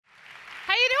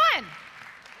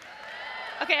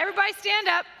Okay, everybody stand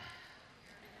up.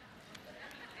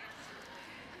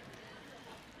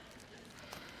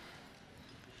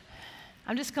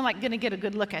 I'm just gonna get a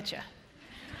good look at you.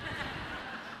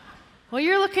 Well,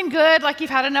 you're looking good, like you've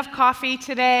had enough coffee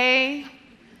today.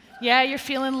 Yeah, you're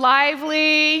feeling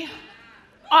lively.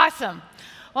 Awesome.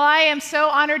 Well, I am so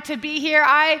honored to be here.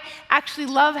 I actually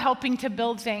love helping to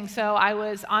build things, so I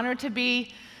was honored to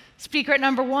be speaker at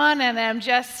number one, and I'm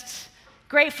just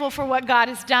grateful for what God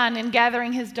has done in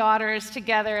gathering his daughters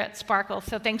together at Sparkle.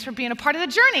 So thanks for being a part of the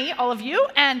journey, all of you,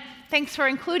 and thanks for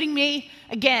including me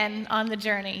again on the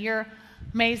journey. You're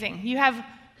amazing. You have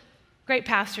great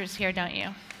pastors here, don't you?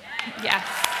 Yes.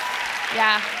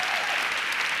 Yeah.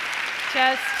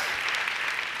 Just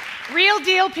real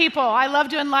deal people. I love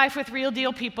doing life with real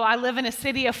deal people. I live in a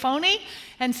city of phony,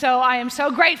 and so I am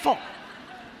so grateful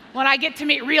when I get to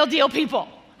meet real deal people.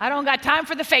 I don't got time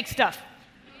for the fake stuff.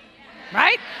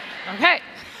 Right? Okay.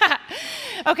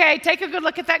 Okay, take a good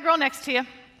look at that girl next to you.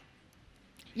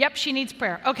 Yep, she needs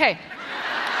prayer. Okay.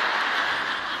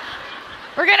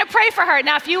 We're going to pray for her.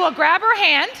 Now, if you will grab her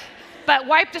hand, but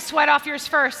wipe the sweat off yours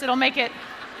first, it'll make it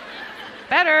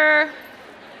better.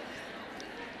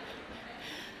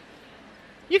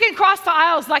 You can cross the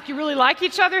aisles like you really like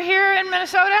each other here in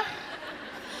Minnesota.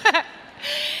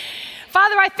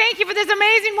 Father, I thank you for this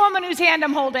amazing woman whose hand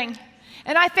I'm holding.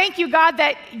 And I thank you, God,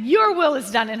 that your will is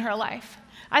done in her life.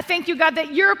 I thank you, God,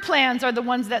 that your plans are the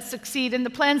ones that succeed and the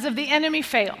plans of the enemy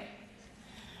fail.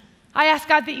 I ask,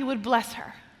 God, that you would bless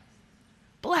her.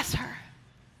 Bless her.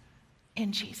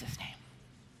 In Jesus' name.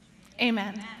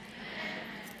 Amen. Amen.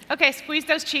 Okay, squeeze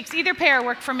those cheeks. Either pair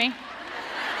work for me.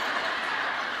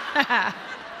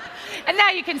 And now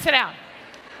you can sit down.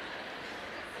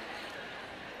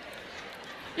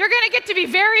 You're going to get to be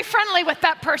very friendly with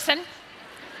that person.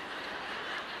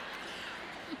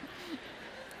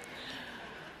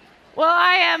 Well,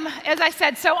 I am, as I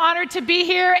said, so honored to be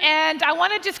here, and I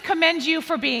want to just commend you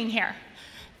for being here.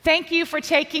 Thank you for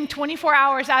taking 24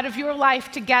 hours out of your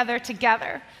life together.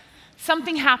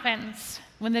 Something happens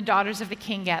when the daughters of the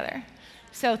King gather.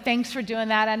 So thanks for doing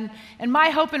that. And my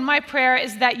hope and my prayer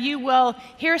is that you will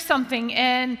hear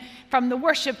something from the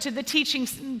worship to the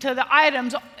teachings to the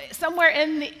items, somewhere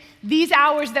in these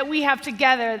hours that we have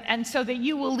together, and so that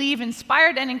you will leave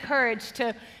inspired and encouraged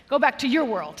to go back to your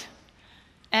world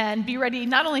and be ready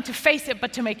not only to face it,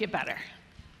 but to make it better.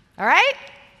 All right?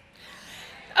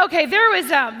 Okay, there's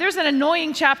an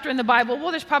annoying chapter in the Bible.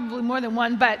 Well, there's probably more than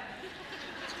one, but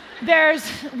there's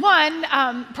one,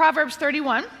 Proverbs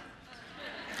 31,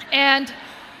 and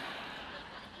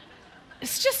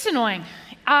it's just annoying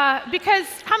because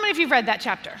how many of you have read that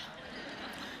chapter?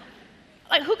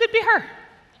 Like, who could be her?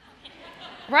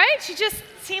 Right? She just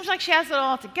seems like she has it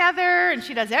all together, and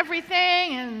she does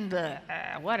everything, and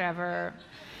whatever.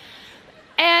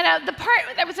 And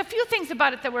there was a few things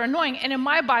about it that were annoying, and in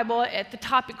my Bible, at the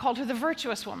top, it called her the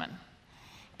virtuous woman.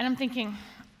 And I'm thinking,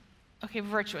 okay,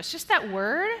 virtuous, just that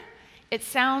word, it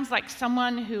sounds like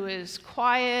someone who is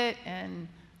quiet and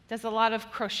does a lot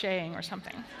of crocheting or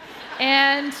something.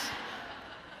 And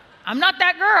I'm not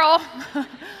that girl.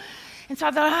 And so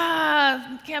I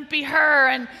thought, can't be her.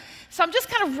 And so I'm just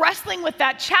kind of wrestling with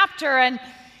that chapter,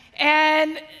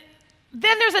 and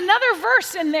then there's another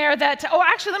verse in there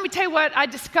actually, let me tell you what I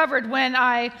discovered when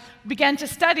I began to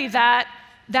study that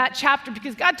chapter,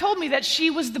 because God told me that she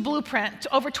was the blueprint.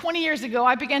 Over 20 years ago,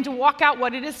 I began to walk out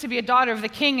what it is to be a daughter of the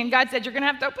King, and God said, you're going to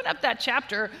have to open up that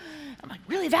chapter. I'm like,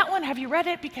 really, that one? Have you read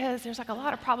it? Because there's like a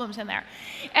lot of problems in there.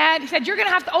 And he said, you're going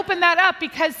to have to open that up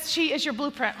because she is your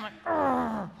blueprint. I'm like,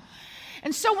 ugh.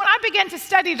 And so when I began to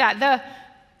study that,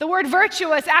 the word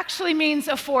virtuous actually means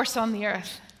a force on the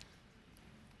earth.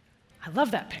 I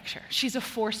love that picture. She's a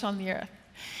force on the earth.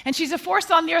 And she's a force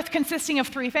on the earth consisting of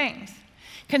three things.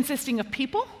 Consisting of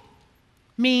people,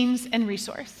 means, and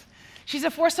resource. She's a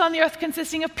force on the earth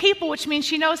consisting of people, which means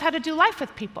she knows how to do life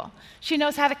with people. She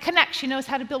knows how to connect. She knows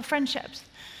how to build friendships.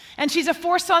 And she's a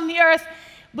force on the earth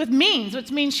with means,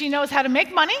 which means she knows how to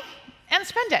make money and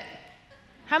spend it.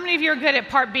 How many of you are good at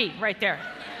part B right there?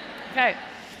 Okay.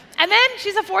 And then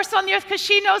she's a force on the earth because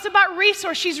she knows about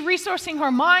resource. She's resourcing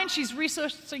her mind. She's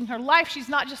resourcing her life. She's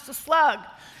not just a slug.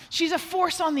 She's a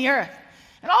force on the earth.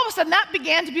 And all of a sudden, that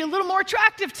began to be a little more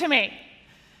attractive to me.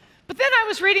 But then I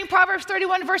was reading Proverbs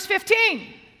 31, verse 15.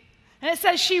 And it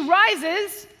says, she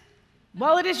rises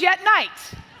while it is yet night.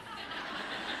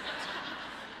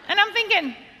 And I'm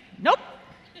thinking, nope.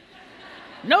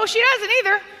 No, she doesn't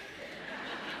either.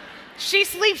 She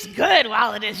sleeps good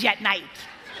while it is yet night.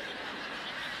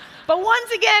 But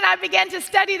once again, I began to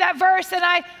study that verse, and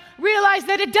I realized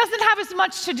that it doesn't have as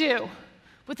much to do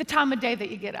with the time of day that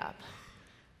you get up.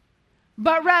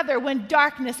 but rather when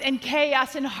darkness and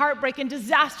chaos and heartbreak and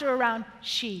disaster around,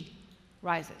 she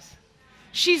rises.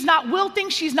 She's not wilting,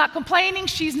 she's not complaining,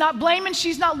 she's not blaming,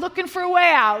 she's not looking for a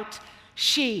way out.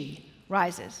 She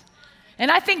rises.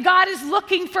 And I think God is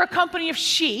looking for a company of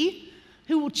she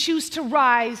who will choose to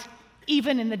rise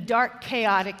even in the dark,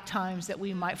 chaotic times that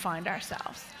we might find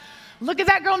ourselves. Look at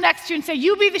that girl next to you and say,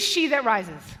 you be the she that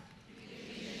rises.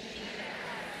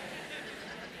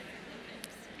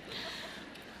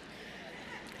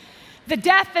 The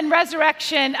death and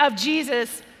resurrection of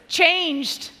Jesus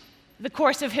changed the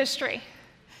course of history.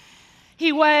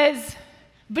 He was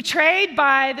betrayed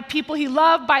by the people he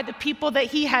loved, by the people that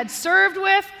he had served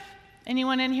with.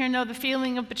 Anyone in here know the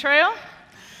feeling of betrayal?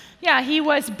 Yeah, he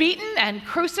was beaten and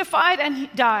crucified and he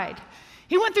died.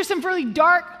 He went through some really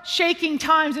dark, shaking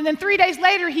times, and then 3 days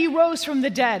later, he rose from the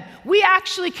dead. We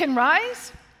actually can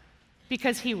rise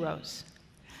because he rose.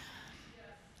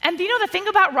 And do you know the thing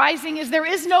about rising is there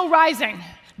is no rising.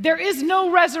 There is no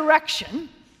resurrection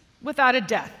without a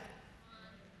death.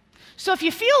 So if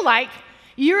you feel like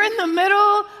you're in the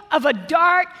middle of a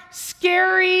dark,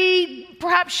 scary,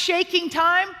 perhaps shaking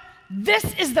time, this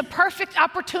is the perfect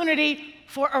opportunity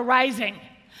for a rising.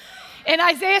 In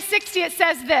Isaiah 60, it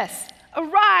says this,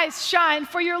 arise, shine,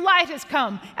 for your light has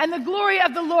come, and the glory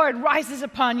of the Lord rises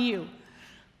upon you.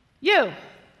 You.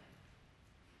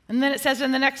 And then it says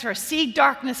in the next verse, see,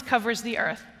 darkness covers the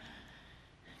earth.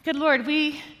 Good Lord,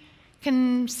 we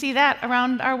can see that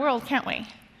around our world, can't we?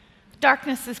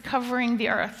 Darkness is covering the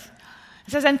earth.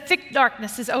 It says, and thick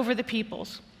darkness is over the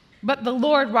peoples. But the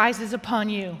Lord rises upon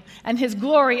you, and his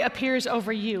glory appears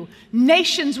over you.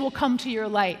 Nations will come to your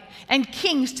light, and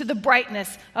kings to the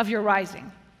brightness of your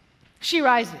rising. She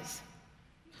rises.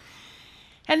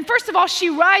 And first of all, she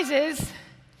rises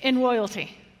in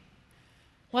royalty.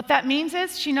 What that means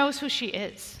is she knows who she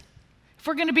is. If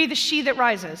we're going to be the she that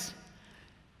rises,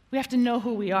 we have to know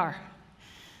who we are.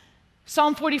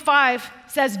 Psalm 45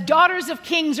 says, daughters of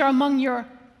kings are among your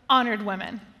honored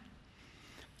women.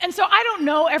 And so I don't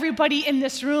know everybody in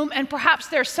this room, and perhaps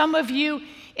there's some of you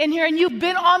in here, and you've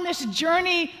been on this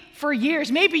journey for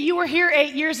years. Maybe you were here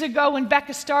 8 years ago when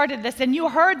Becca started this, and you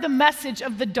heard the message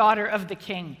of the daughter of the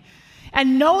king.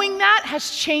 And knowing that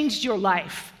has changed your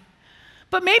life.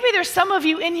 But maybe there's some of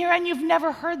you in here, and you've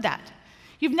never heard that.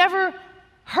 You've never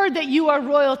heard that you are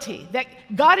royalty, that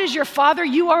God is your father,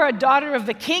 you are a daughter of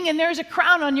the king, and there's a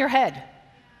crown on your head,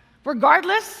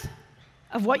 regardless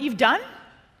of what you've done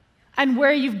and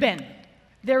where you've been.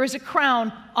 There is a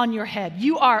crown on your head.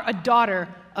 You are a daughter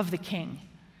of the king.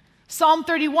 Psalm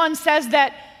 31 says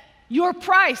that your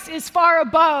price is far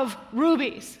above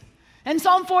rubies. And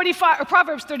Psalm 45, or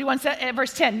Proverbs 31,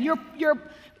 verse 10,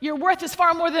 your worth is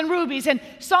far more than rubies. And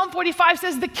Psalm 45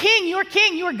 says, the king,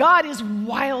 your God is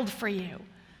wild for you.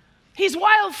 He's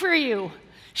wild for you.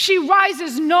 She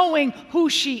rises knowing who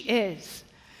she is.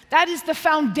 That is the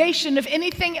foundation of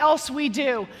anything else we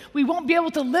do. We won't be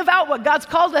able to live out what God's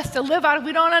called us to live out if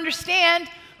we don't understand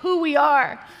who we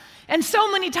are. And so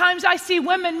many times I see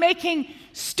women making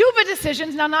stupid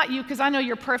decisions. Now, not you, because I know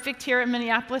you're perfect here in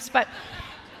Minneapolis, but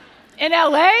in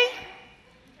LA,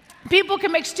 people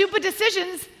can make stupid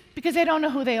decisions because they don't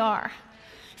know who they are.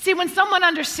 See, when someone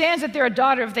understands that they're a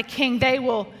daughter of the king, they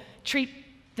will treat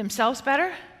themselves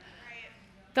better.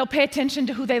 They'll pay attention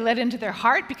to who they let into their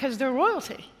heart because they're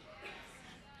royalty.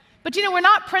 But you know, we're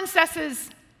not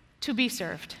princesses to be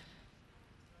served.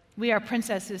 We are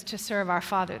princesses to serve our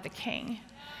Father, the King.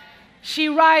 She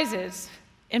rises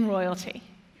in royalty.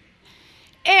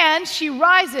 And she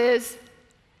rises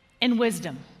in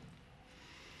wisdom.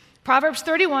 Proverbs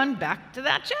 31, back to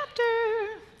that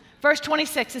chapter. Verse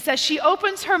 26, it says, she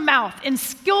opens her mouth in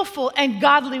skillful and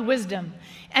godly wisdom,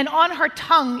 and on her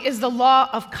tongue is the law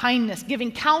of kindness,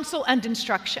 giving counsel and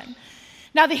instruction.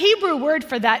 Now, the Hebrew word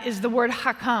for that is the word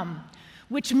hakam,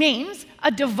 which means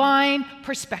a divine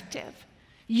perspective.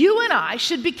 You and I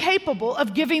should be capable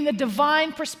of giving the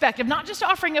divine perspective, not just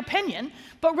offering opinion,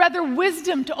 but rather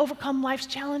wisdom to overcome life's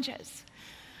challenges.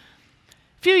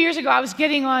 A few years ago, I was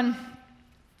getting on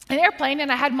an airplane,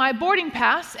 and I had my boarding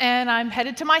pass, and I'm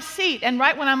headed to my seat. And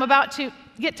right when I'm about to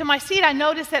get to my seat, I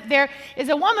notice that there is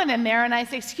a woman in there, and I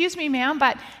say, excuse me, ma'am,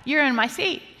 but you're in my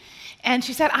seat. And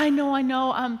she said, I know.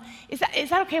 Is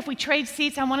that okay if we trade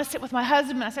seats? I want to sit with my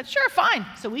husband. And I said, sure, fine.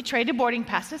 So we traded boarding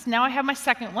passes. Now I have my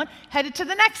second one, headed to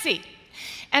the next seat.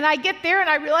 And I get there, and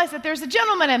I realize that there's a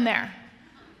gentleman in there.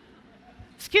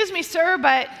 Excuse me, sir,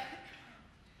 but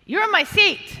you're in my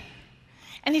seat.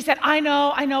 And he said, I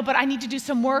know, but I need to do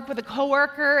some work with a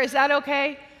coworker. Is that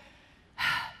okay?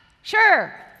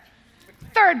 Sure.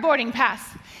 Third boarding pass.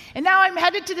 And now I'm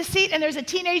headed to the seat, and there's a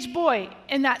teenage boy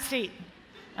in that seat.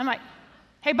 I'm like,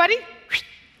 Hey, buddy,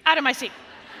 out of my seat.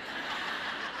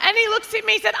 And he looks at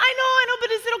me and said, I know, but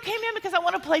is it okay, man? Because I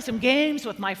want to play some games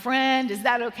with my friend. Is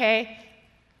that okay?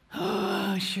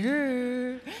 Oh,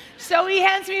 sure. So he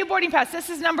hands me a boarding pass. This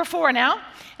is number 4 now.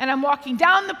 And I'm walking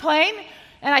down the plane,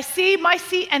 and I see my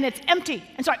seat, and it's empty.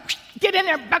 And so I get in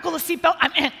there, buckle the seatbelt,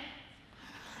 I'm in.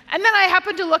 And then I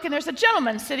happen to look, and there's a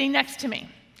gentleman sitting next to me.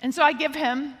 And so I give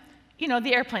him,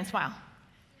 the airplane smile.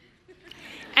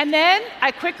 And then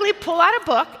I quickly pull out a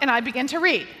book, and I begin to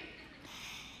read.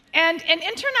 And in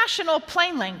international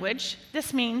plane language,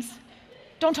 this means,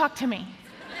 don't talk to me.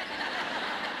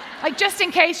 Like, just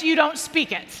in case you don't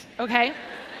speak it, okay?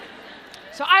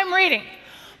 So I'm reading.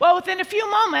 Well, within a few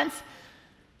moments,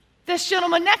 this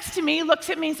gentleman next to me looks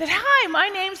at me and said, hi, my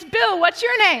name's Bill. What's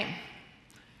your name?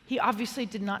 He obviously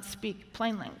did not speak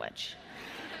plane language.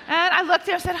 And I looked at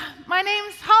him and said, my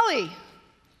name's Holly.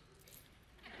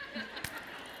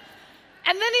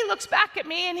 And then he looks back at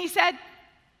me and he said,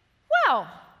 well,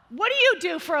 what do you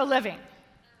do for a living?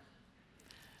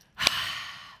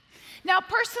 Now,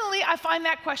 personally, I find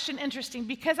that question interesting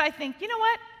because I think, you know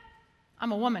what?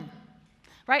 I'm a woman,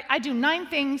 right? I do 9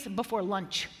 things before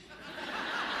lunch.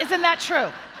 Isn't that true?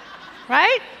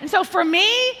 Right? And so for me,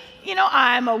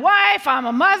 I'm a wife, I'm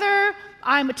a mother,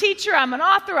 I'm a teacher, I'm an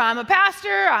author, I'm a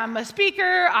pastor, I'm a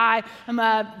speaker, I'm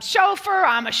a chauffeur,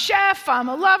 I'm a chef, I'm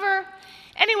a lover.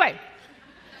 Anyway,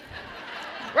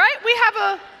 right? We have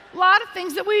a lot of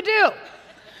things that we do.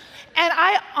 And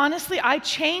I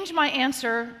change my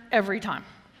answer every time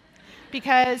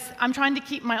because I'm trying to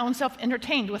keep my own self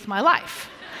entertained with my life.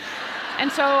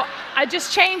 And so I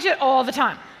just change it all the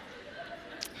time.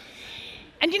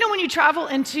 And when you travel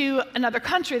into another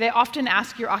country, they often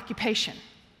ask your occupation.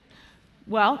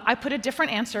 Well, I put a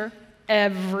different answer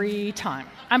every time.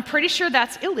 I'm pretty sure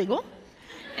that's illegal,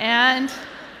 and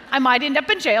I might end up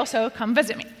in jail, so come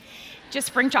visit me.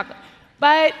 Just bring chocolate.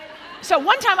 But so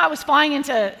one time I was flying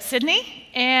into Sydney,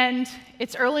 and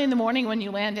it's early in the morning when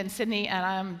you land in Sydney, and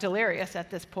I'm delirious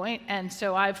at this point, and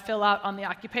so I fill out on the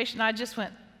occupation. I just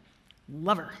went,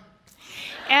 lover.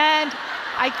 And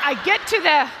I get to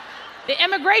the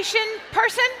immigration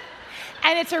person,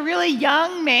 and it's a really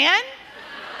young man.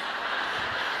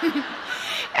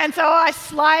 And so I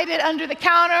slide it under the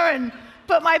counter and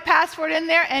put my passport in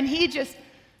there, and he just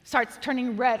starts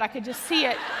turning red. I could just see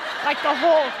it, like the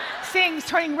whole thing's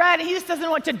turning red, and he just doesn't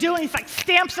know what to do, and he's like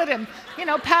stamps it and,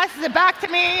 passes it back to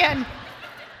me, and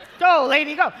go,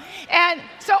 lady, go. And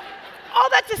so all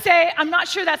that to say, I'm not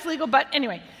sure that's legal, but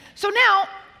anyway. So now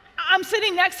I'm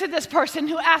sitting next to this person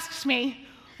who asks me,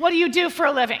 what do you do for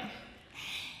a living?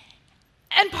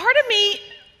 And part of me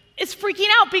is freaking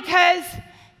out because,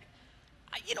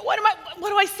 what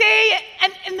do I say?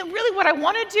 And really what I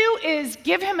want to do is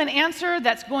give him an answer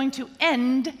that's going to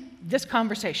end this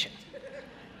conversation.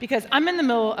 Because I'm in the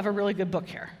middle of a really good book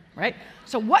here, right?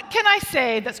 So what can I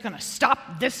say that's going to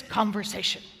stop this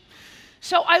conversation?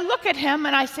 So I look at him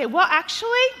and I say, well, actually,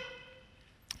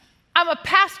 I'm a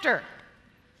pastor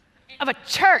of a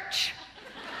church.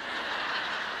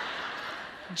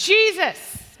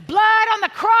 Jesus, blood on the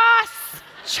cross,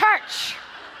 church,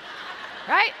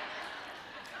 right?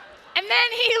 And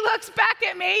then he looks back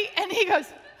at me and he goes,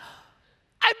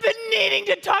 I've been needing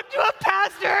to talk to a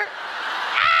pastor.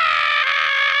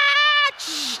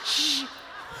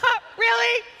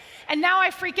 Really? And now I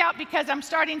freak out because I'm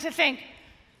starting to think,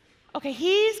 okay,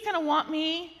 he's going to want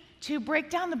me to break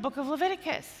down the book of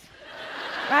Leviticus,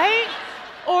 right?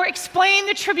 Or explain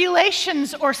the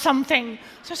tribulations or something.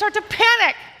 So I start to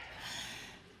panic.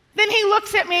 Then he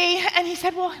looks at me and he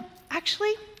said, well,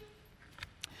 actually,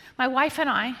 my wife and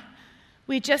I,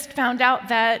 we just found out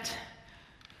that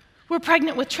we're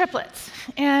pregnant with triplets.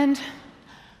 And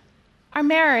our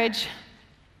marriage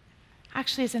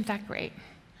actually isn't that great.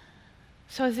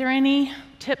 So is there any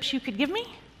tips you could give me?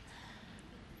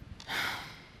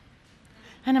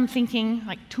 And I'm thinking,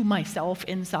 like, to myself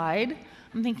inside,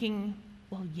 I'm thinking,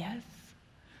 well, yes.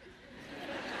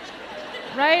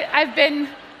 Right? I've been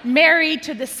married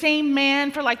to the same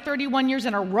man for like 31 years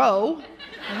in a row,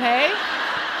 okay?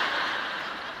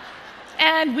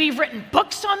 And we've written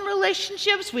books on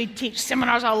relationships. We teach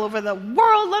seminars all over the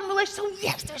world on relationships. So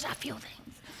yes, there's a few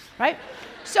things, right?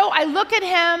 So I look at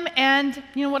him, and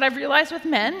what I've realized with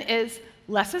men is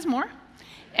less is more.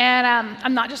 And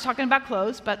I'm not just talking about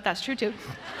clothes, but that's true too.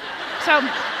 So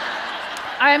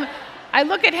I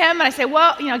look at him and I say,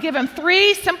 well, give him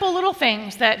 3 simple little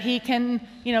things that he can,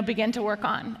 begin to work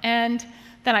on. And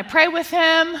then I pray with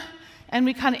him, and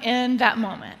we kind of end that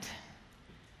moment.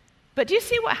 But do you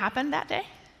see what happened that day?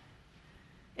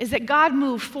 is that God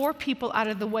moved 4 people out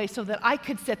of the way so that I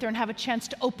could sit there and have a chance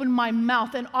to open my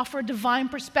mouth and offer divine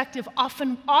perspective,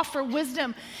 often offer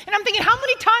wisdom. And I'm thinking, how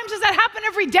many times does that happen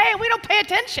every day and we don't pay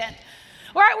attention?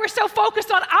 All right, we're so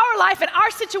focused on our life and our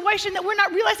situation that we're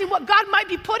not realizing what God might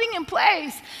be putting in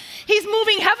place. He's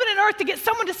moving heaven and earth to get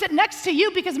someone to sit next to you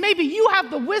because maybe you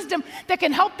have the wisdom that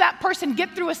can help that person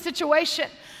get through a situation.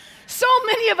 So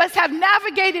many of us have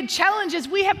navigated challenges.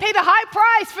 We have paid a high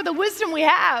price for the wisdom we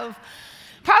have.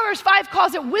 Proverbs 5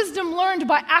 calls it wisdom learned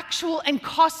by actual and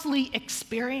costly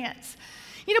experience.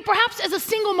 You know, perhaps as a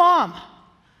single mom,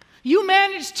 you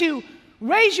managed to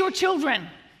raise your children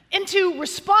into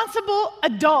responsible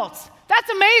adults. That's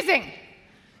amazing.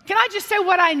 Can I just say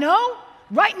what I know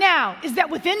right now is that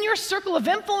within your circle of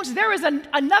influence, there is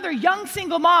another young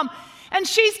single mom, and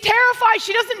she's terrified.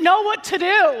 She doesn't know what to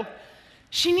do.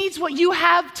 She needs what you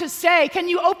have to say. Can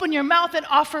you open your mouth and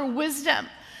offer wisdom?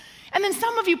 And then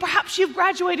some of you, perhaps you've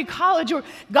graduated college or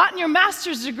gotten your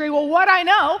master's degree. Well, what I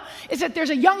know is that there's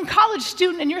a young college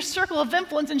student in your circle of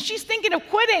influence, and she's thinking of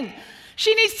quitting.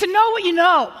 She needs to know what you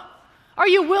know. Are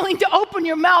you willing to open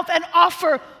your mouth and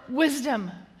offer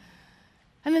wisdom?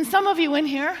 And then some of you in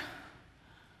here,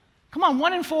 come on,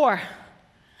 1 in 4.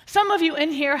 Some of you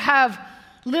in here have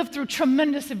lived through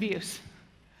tremendous abuse,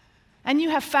 and you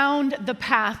have found the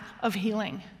path of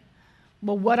healing.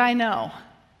 Well, what I know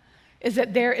is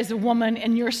that there is a woman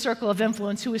in your circle of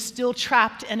influence who is still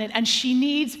trapped in it, and she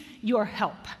needs your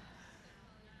help.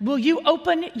 Will you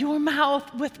open your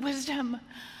mouth with wisdom?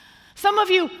 Some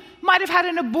of you might have had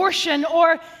an abortion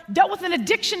or dealt with an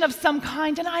addiction of some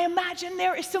kind, and I imagine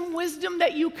there is some wisdom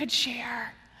that you could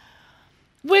share.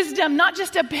 Wisdom, not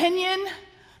just opinion.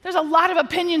 There's a lot of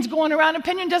opinions going around.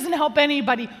 Opinion doesn't help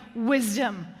anybody.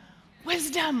 Wisdom.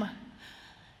 Wisdom.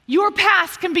 Your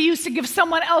past can be used to give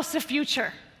someone else a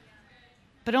future,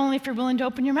 but only if you're willing to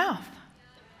open your mouth.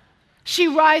 She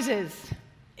rises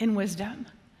in wisdom.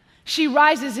 She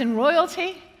rises in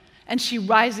royalty, and she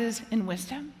rises in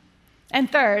wisdom. And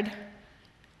third,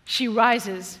 she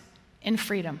rises in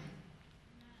freedom.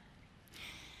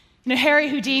 You know, Harry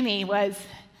Houdini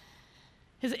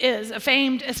is a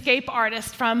famed escape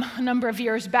artist from a number of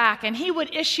years back, and he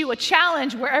would issue a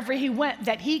challenge wherever he went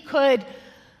that he could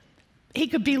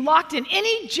be locked in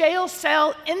any jail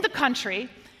cell in the country,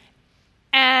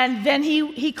 and then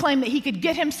he claimed that he could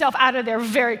get himself out of there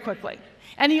very quickly.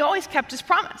 And he always kept his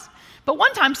promise. But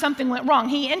one time something went wrong.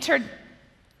 He entered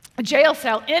a jail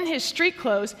cell in his street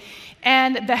clothes,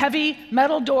 and the heavy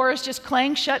metal doors just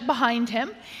clanged shut behind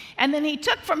him. And then he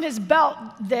took from his belt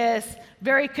this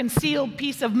very concealed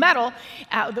piece of metal,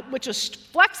 which was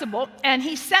flexible, and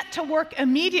he set to work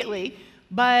immediately,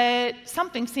 but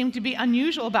something seemed to be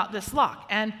unusual about this lock.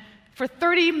 And for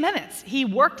 30 minutes, he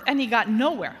worked and he got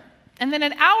nowhere. And then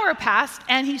an hour passed,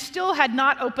 and he still had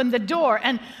not opened the door.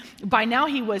 And by now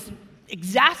he was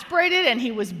exasperated, and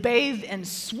he was bathed in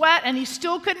sweat, and he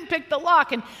still couldn't pick the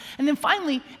lock. And then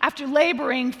finally, after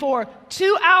laboring for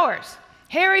 2 hours,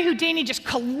 Harry Houdini just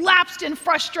collapsed in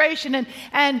frustration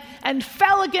and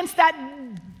fell against that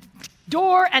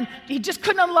door, and he just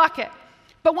couldn't unlock it.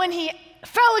 But when he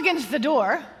fell against the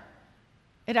door,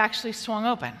 it actually swung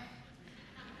open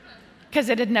because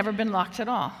it had never been locked at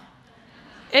all.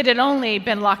 It had only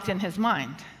been locked in his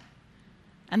mind.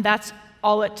 And that's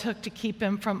all it took to keep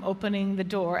him from opening the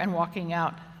door and walking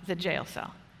out the jail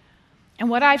cell. And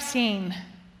what I've seen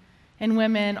in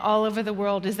women all over the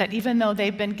world is that even though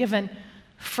they've been given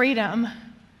freedom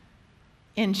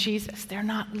in Jesus, they're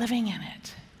not living in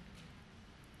it.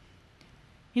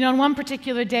 You know, on one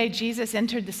particular day, Jesus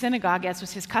entered the synagogue, as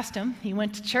was his custom. He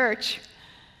went to church.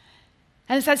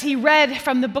 And it says he read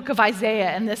from the book of Isaiah,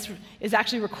 and this is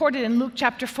actually recorded in Luke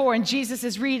chapter 4, and Jesus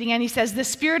is reading, and he says, "The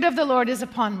Spirit of the Lord is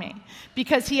upon me,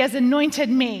 because he has anointed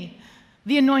me,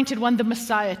 the anointed one, the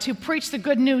Messiah, to preach the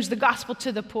good news, the gospel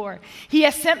to the poor. He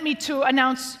has sent me to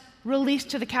announce release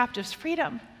to the captives,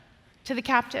 freedom to the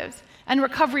captives, and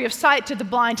recovery of sight to the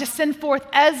blind, to send forth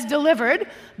as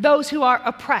delivered those who are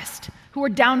oppressed, who are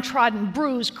downtrodden,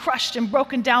 bruised, crushed, and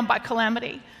broken down by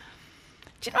calamity."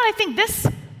 Do you know what I think? This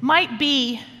might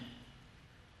be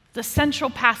the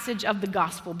central passage of the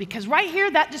gospel, because right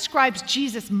here that describes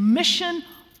Jesus' mission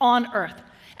on earth.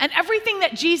 And everything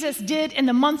that Jesus did in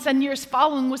the months and years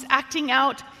following was acting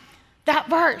out that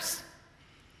verse.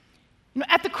 You know,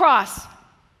 at the cross,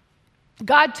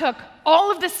 God took all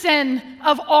of the sin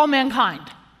of all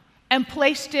mankind and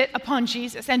placed it upon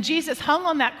Jesus. And Jesus hung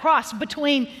on that cross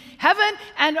between heaven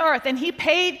and earth, and he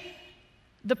paid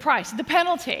the price, the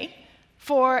penalty,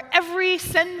 for every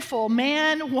sinful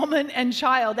man, woman, and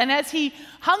child. And as he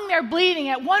hung there bleeding,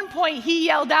 at one point he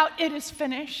yelled out, "It is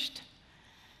finished."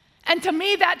 And to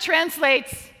me, that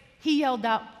translates, he yelled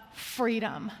out,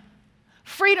 freedom.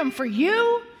 Freedom for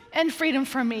you and freedom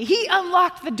for me. He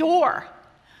unlocked the door.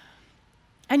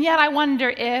 And yet I wonder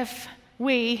if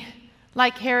we,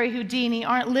 like Harry Houdini,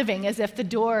 aren't living as if the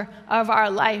door of our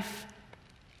life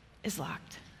is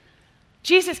locked.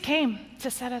 Jesus came to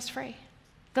set us free.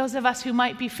 Those of us who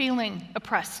might be feeling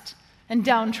oppressed and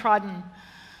downtrodden.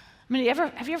 I mean,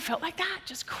 have you ever felt like that?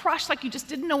 Just crushed, like you just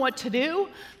didn't know what to do?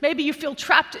 Maybe you feel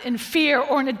trapped in fear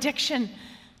or an addiction.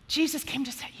 Jesus came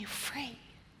to set you free.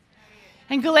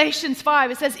 In Galatians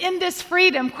 5, it says, in this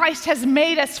freedom, Christ has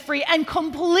made us free and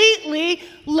completely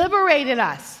liberated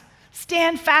us.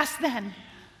 Stand fast then.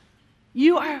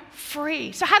 You are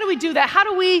free. So how do we do that? How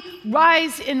do we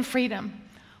rise in freedom?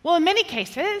 Well, in many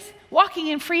cases, walking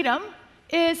in freedom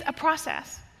is a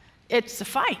process. It's a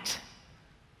fight.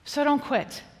 So don't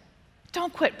quit.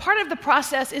 Don't quit. Part of the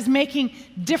process is making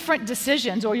different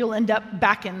decisions, or you'll end up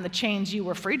back in the chains you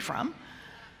were freed from.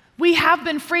 We have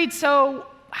been freed, so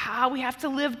how we have to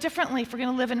live differently if we're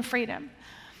going to live in freedom.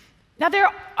 Now, there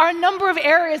are a number of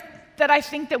areas that I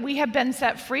think that we have been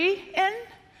set free in,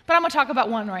 but I'm going to talk about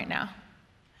one right now.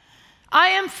 I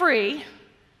am free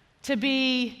to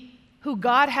be who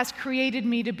God has created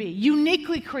me to be,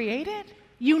 uniquely created,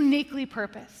 uniquely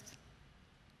purposed.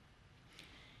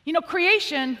 You know,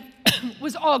 creation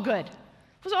was all good.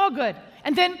 It was all good.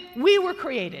 And then we were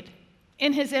created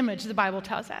in his image, the Bible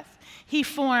tells us. He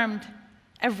formed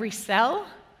every cell,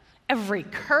 every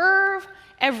curve,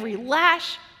 every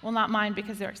lash. Well, not mine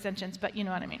because they're extensions, but you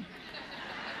know what I mean.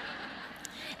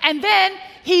 And then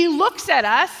he looks at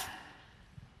us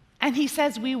and he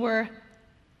says we were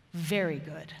very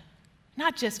good.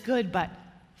 Not just good, but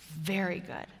very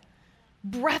good.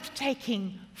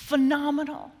 Breathtaking,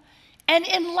 phenomenal. And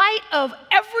in light of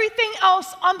everything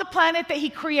else on the planet that he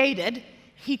created,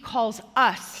 he calls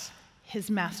us his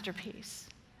masterpiece.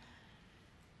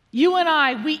 You and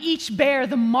I, we each bear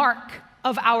the mark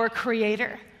of our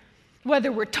Creator.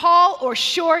 Whether we're tall or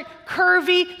short,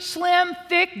 curvy, slim,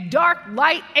 thick, dark,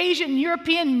 light, Asian,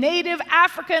 European, Native,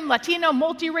 African, Latino,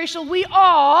 multiracial, we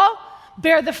all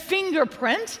bear the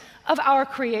fingerprint of our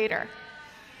Creator.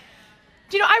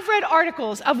 Do you know, I've read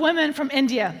articles of women from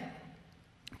India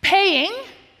paying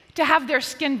to have their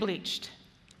skin bleached,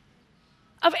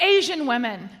 of Asian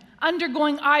women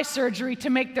undergoing eye surgery to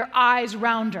make their eyes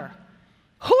rounder.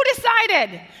 Who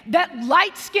decided that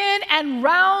light skin and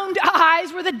round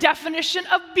eyes were the definition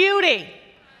of beauty?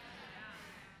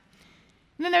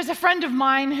 And then there's a friend of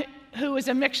mine who is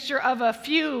a mixture of a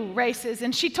few races,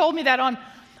 and she told me that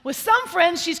with some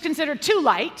friends she's considered too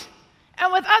light,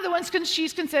 and with other ones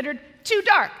she's considered too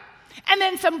dark. And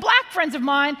then some black friends of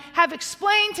mine have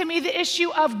explained to me the issue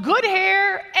of good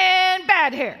hair and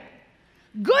bad hair.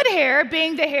 Good hair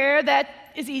being the hair that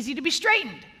is easy to be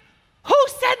straightened. Who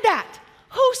said that?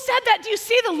 Who said that? Do you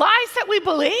see the lies that we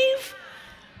believe?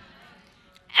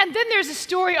 And then there's a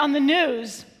story on the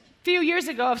news a few years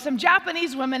ago of some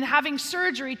Japanese women having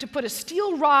surgery to put a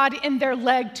steel rod in their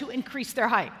leg to increase their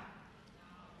height.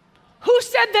 Who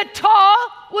said that tall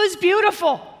was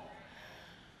beautiful?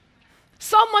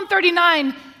 Psalm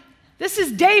 139, this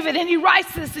is David, and he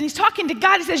writes this, and he's talking to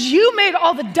God. He says, you made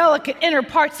all the delicate inner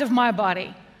parts of my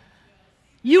body.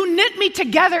 You knit me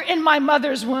together in my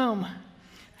mother's womb.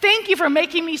 Thank you for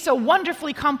making me so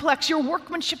wonderfully complex. Your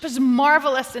workmanship is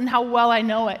marvelous, and how well I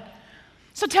know it.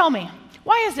 So tell me,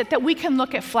 why is it that we can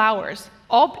look at flowers,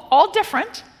 all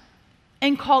different,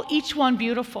 and call each one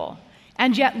beautiful,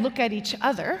 and yet look at each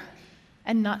other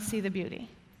and not see the beauty?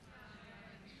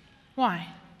 Why?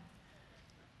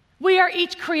 We are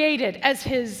each created as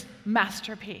his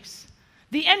masterpiece.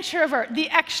 The introvert, the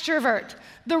extrovert,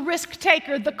 the risk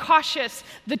taker, the cautious,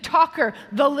 the talker,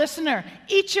 the listener.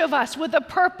 Each of us with a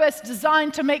purpose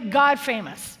designed to make God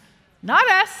famous. Not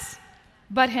us,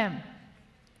 but him.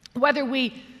 Whether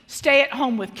we stay at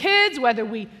home with kids, whether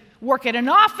we work at an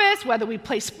office, whether we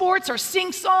play sports or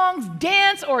sing songs,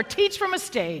 dance or teach from a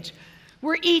stage,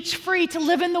 we're each free to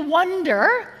live in the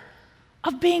wonder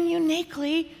of being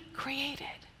uniquely created.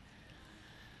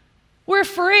 We're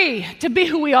free to be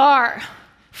who we are,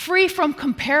 free from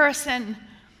comparison,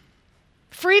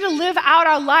 free to live out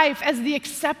our life as the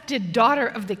accepted daughter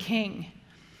of the King.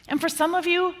 And for some of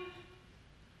you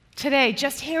today,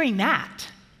 just hearing that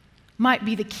might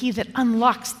be the key that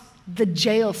unlocks the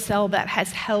jail cell that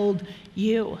has held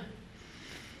you.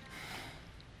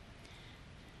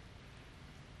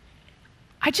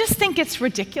 I just think it's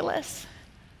ridiculous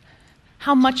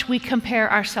how much we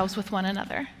compare ourselves with one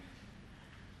another.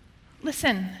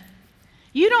 Listen,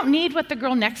 you don't need what the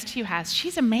girl next to you has.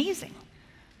 She's amazing.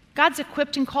 God's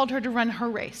equipped and called her to run her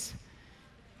race.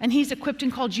 and he's equipped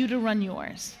and called you to run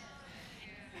yours.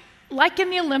 Like in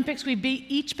the Olympics, we've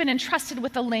each been entrusted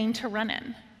with a lane to run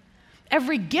in.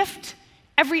 Every gift,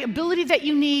 every ability that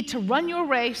you need to run your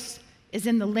race is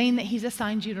in the lane that he's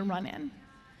assigned you to run in.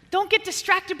 Don't get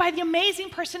distracted by the amazing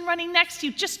person running next to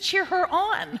you. Just cheer her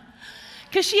on,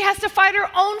 because she has to fight her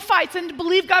own fights and to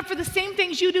believe God for the same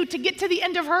things you do to get to the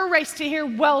end of her race to hear,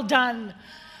 well done.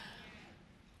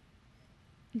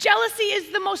 Jealousy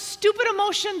is the most stupid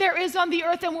emotion there is on the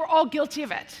earth, and we're all guilty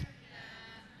of it.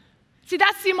 See,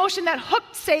 that's the emotion that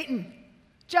hooked Satan,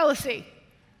 jealousy.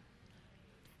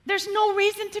 There's no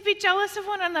reason to be jealous of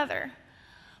one another.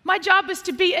 My job is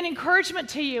to be an encouragement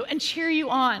to you and cheer you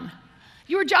on.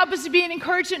 Your job is to be an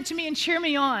encouragement to me and cheer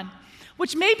me on,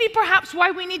 which may be perhaps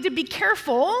why we need to be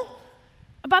careful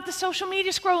about the social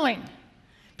media scrolling.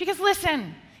 Because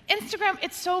listen, Instagram,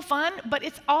 it's so fun, but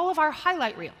it's all of our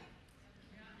highlight reel.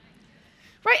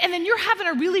 Right? And then you're having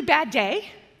a really bad day,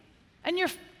 and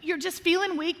you're just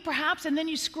feeling weak perhaps, and then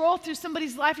you scroll through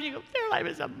somebody's life and you go, their life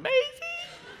is amazing.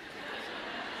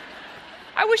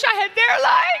 I wish I had their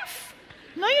life.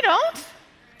 No, you don't.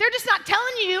 They're just not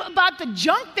telling you about the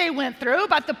junk they went through,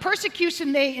 about the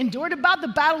persecution they endured, about the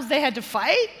battles they had to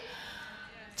fight.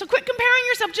 So quit comparing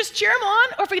yourself. Just cheer them on,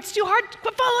 or if it's too hard,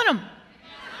 quit following them.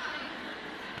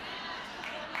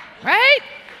 Right?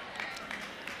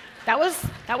 That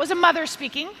was a mother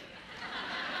speaking.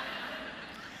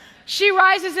 She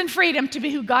rises in freedom to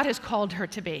be who God has called her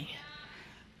to be,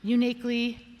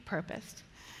 uniquely purposed.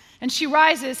 And she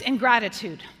rises in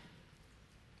gratitude.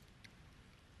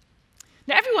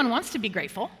 Now, everyone wants to be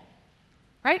grateful,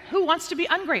 right? Who wants to be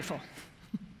ungrateful?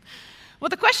 Well,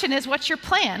 the question is, what's your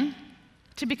plan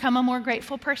to become a more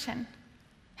grateful person?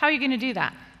 How are you going to do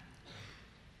that?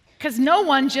 Because no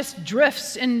one just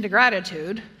drifts into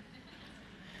gratitude.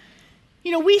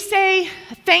 You know, we say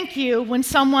thank you when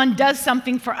someone does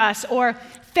something for us, or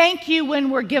thank you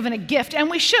when we're given a gift, and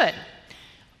we should.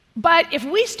 But if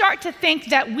we start to think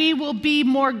that we will be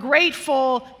more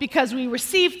grateful because we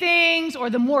receive things, or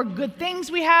the more good things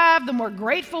we have, the more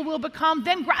grateful we'll become,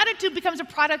 then gratitude becomes a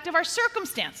product of our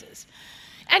circumstances.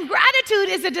 And gratitude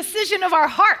is a decision of our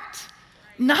heart,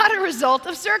 not a result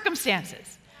of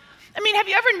circumstances. I mean, have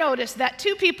you ever noticed that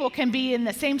two people can be in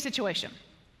the same situation?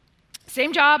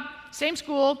 Same job, same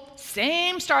school,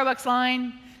 same Starbucks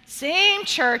line, same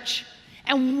church,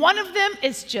 and one of them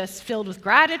is just filled with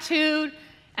gratitude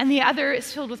and the other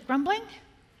is filled with grumbling?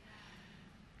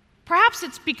 Perhaps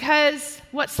it's because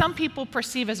what some people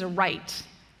perceive as a right,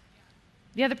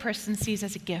 the other person sees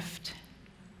as a gift.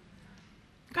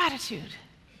 Gratitude.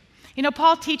 You know,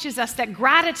 Paul teaches us that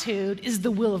gratitude is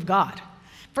the will of God.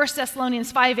 1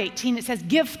 Thessalonians 5:18, it says,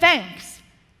 give thanks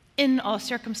in all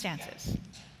circumstances.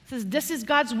 It says, this is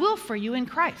God's will for you in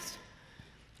Christ.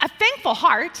 A thankful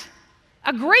heart,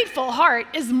 a grateful heart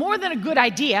is more than a good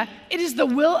idea. It is the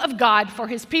will of God for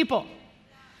his people.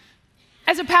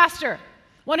 As a pastor,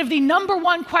 one of the number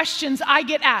one questions I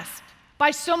get asked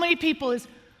by so many people is,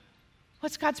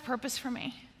 what's God's purpose for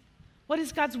me? What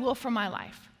is God's will for my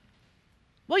life?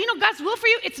 Well, you know, God's will for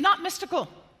you, it's not mystical.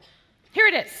 Here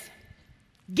it is.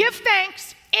 Give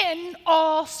thanks in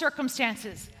all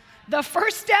circumstances. The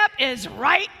first step is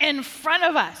right in front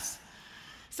of us.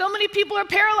 So many people are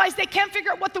paralyzed. They can't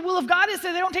figure out what the will of God is,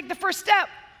 so they don't take the first step.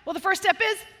 Well, the first step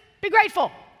is be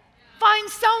grateful. Find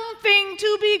something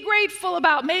to be grateful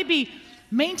about. Maybe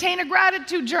maintain a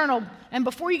gratitude journal, and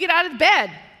before you get out of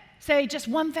bed, say just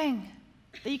one thing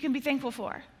that you can be thankful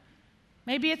for.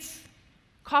 Maybe it's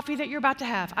coffee that you're about to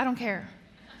have. I don't care.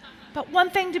 But one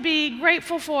thing to be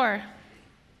grateful for.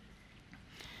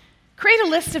 Create a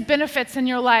list of benefits in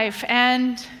your life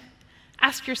and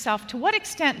ask yourself, to what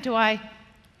extent do I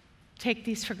take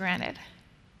these for granted?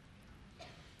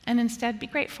 And instead be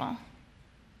grateful.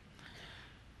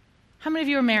 How many of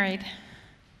you are married?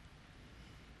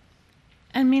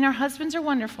 I mean, our husbands are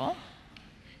wonderful,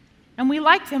 and we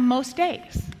like them most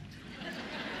days,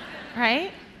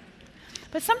 right?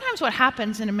 But sometimes what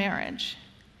happens in a marriage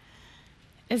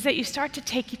is that you start to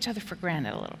take each other for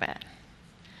granted a little bit.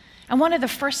 And one of the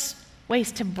first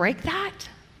ways to break that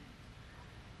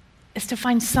is to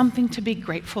find something to be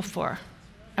grateful for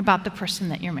about the person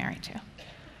that you're married to.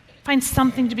 Find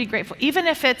something to be grateful, even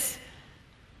if it's,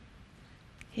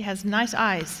 he has nice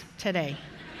eyes today.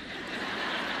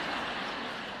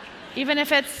 Even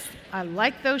if it's, I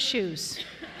like those shoes.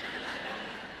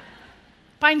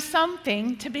 Find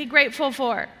something to be grateful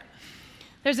for.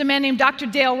 There's a man named Dr.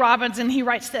 Dale Robbins, and he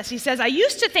writes this. He says, I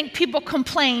used to think people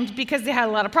complained because they had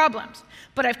a lot of problems,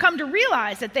 but I've come to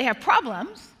realize that they have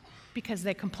problems because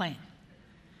they complain.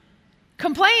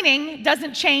 Complaining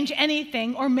doesn't change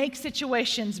anything or make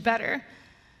situations better.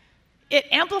 it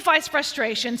amplifies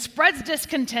frustration, spreads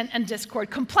discontent and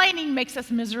discord. Complaining makes us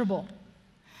miserable.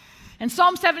 In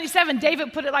Psalm 77,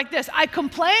 David put it like this: I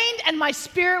complained and my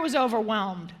spirit was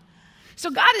overwhelmed. So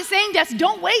God is saying to us,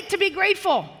 don't wait to be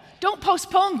grateful. Don't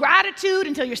postpone gratitude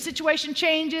until your situation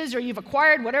changes or you've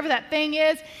acquired whatever that thing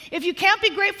is. If you can't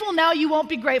be grateful now, you won't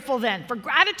be grateful then. For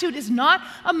gratitude is not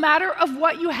a matter of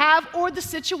what you have or the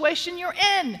situation you're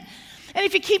in. And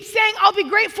if you keep saying, I'll be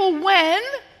grateful when,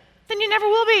 then you never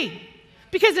will be.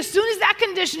 Because as soon as that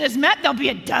condition is met, there'll be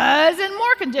a dozen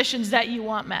more conditions that you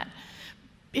want met.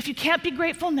 If you can't be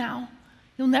grateful now,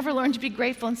 you'll never learn to be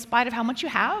grateful in spite of how much you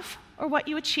have or what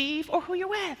you achieve or who you're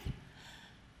with.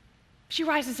 She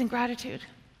rises in gratitude.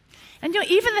 And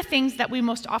even the things that we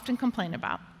most often complain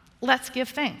about, let's give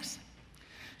thanks.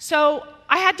 So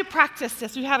I had to practice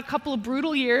this. We had a couple of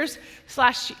brutal years,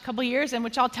 in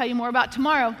which I'll tell you more about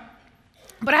tomorrow.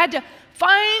 But I had to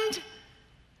find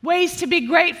ways to be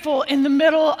grateful in the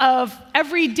middle of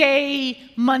everyday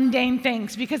mundane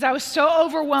things because I was so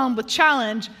overwhelmed with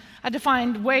challenge. I had to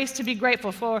find ways to be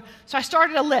grateful for. So I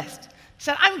started a list. I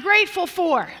said, I'm grateful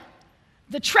for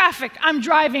the traffic I'm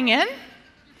driving in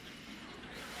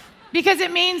because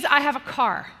it means I have a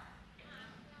car.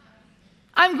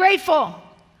 I'm grateful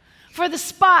for the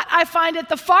spot I find at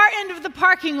the far end of the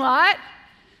parking lot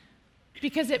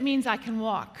because it means I can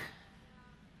walk.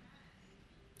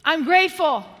 I'm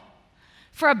grateful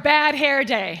for a bad hair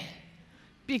day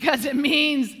because it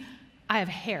means I have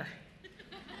hair.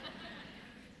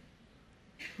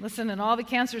 Listen, and all the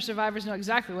cancer survivors know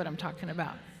exactly what I'm talking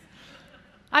about.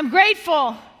 I'm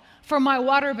grateful for my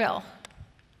water bill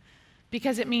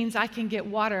because it means I can get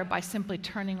water by simply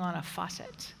turning on a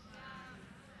faucet.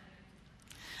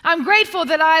 I'm grateful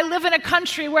that I live in a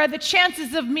country where the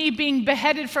chances of me being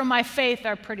beheaded for my faith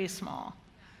are pretty small.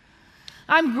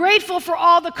 I'm grateful for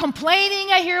all the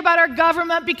complaining I hear about our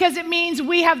government because it means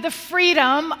we have the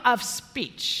freedom of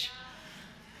speech.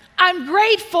 I'm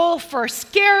grateful for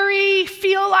scary,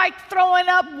 feel like throwing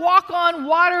up, walk on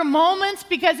water moments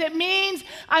because it means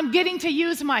I'm getting to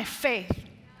use my faith.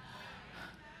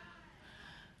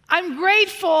 I'm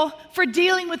grateful for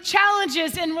dealing with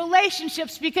challenges in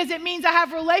relationships because it means I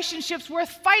have relationships worth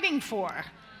fighting for.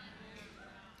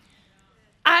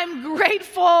 I'm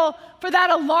grateful for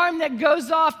that alarm that goes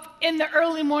off in the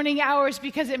early morning hours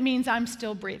because it means I'm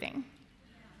still breathing.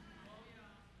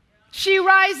 She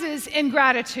rises in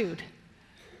gratitude.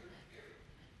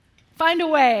 Find a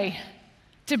way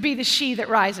to be the she that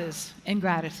rises in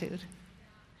gratitude.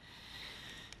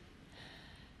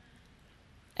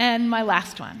 And my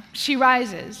last one, she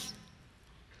rises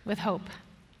with hope.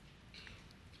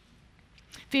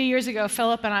 A few years ago,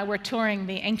 Philip and I were touring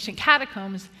the ancient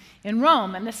catacombs in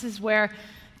Rome, and this is where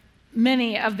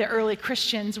many of the early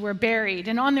Christians were buried.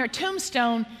 And on their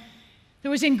tombstone, there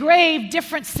was engraved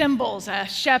different symbols: a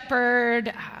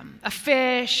shepherd, a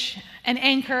fish, an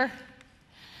anchor.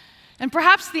 And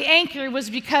perhaps the anchor was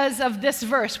because of this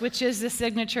verse, which is the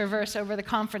signature verse over the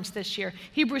conference this year,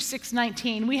 Hebrews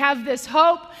 6:19. We have this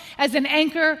hope as an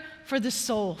anchor for the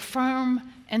soul,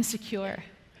 firm and secure.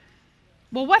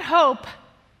 Well, what hope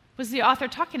was the author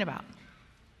talking about?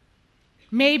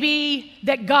 Maybe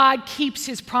that God keeps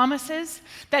his promises,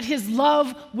 that his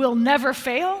love will never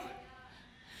fail.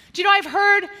 Do you know, I've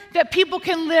heard that people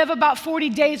can live about 40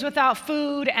 days without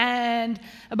food and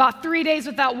about 3 days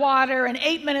without water and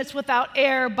 8 minutes without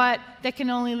air, but they can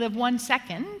only live 1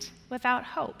 second without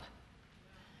hope.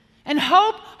 And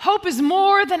hope is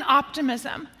more than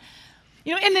optimism.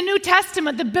 You know, in the New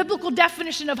Testament, the biblical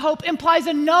definition of hope implies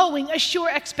a knowing, a sure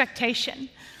expectation.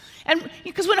 And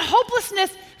because when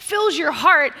hopelessness fills your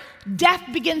heart, death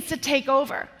begins to take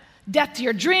over. Death to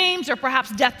your dreams, or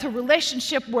perhaps death to a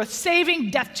relationship worth saving,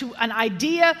 death to an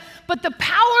idea. But the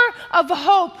power of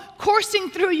hope coursing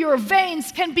through your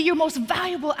veins can be your most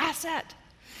valuable asset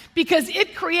because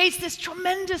it creates this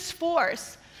tremendous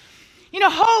force. You know,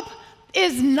 hope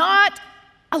is not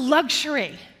a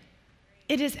luxury.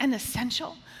 It is an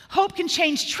essential. Hope can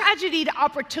change tragedy to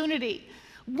opportunity.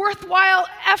 Worthwhile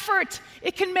effort.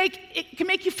 It can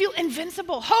make you feel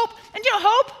invincible. Hope, and you know,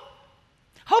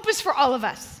 hope is for all of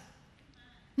us.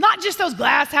 Not just those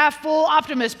glass half full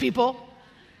optimist people.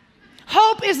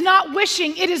 Hope is not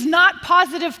wishing. It is not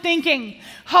positive thinking.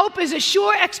 Hope is a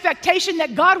sure expectation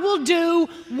that God will do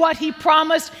what he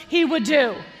promised he would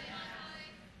do.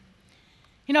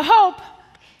 You know,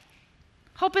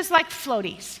 hope is like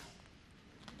floaties.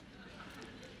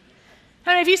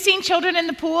 I mean, have you seen children in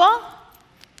the pool?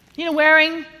 You know,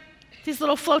 wearing these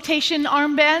little flotation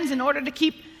armbands in order to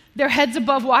keep their heads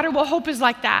above water? Well, hope is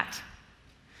like that.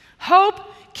 Hope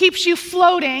keeps you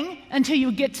floating until you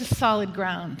get to solid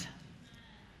ground.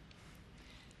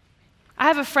 I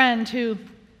have a friend who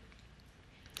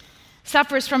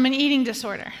suffers from an eating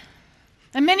disorder.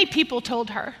 And many people told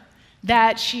her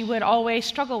that she would always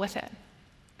struggle with it.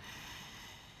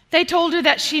 They told her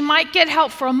that she might get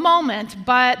help for a moment,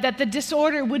 but that the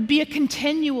disorder would be a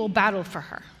continual battle for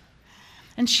her.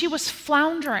 And she was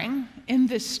floundering in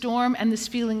this storm and this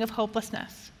feeling of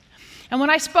hopelessness. And when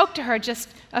I spoke to her just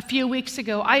a few weeks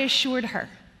ago, I assured her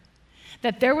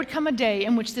that there would come a day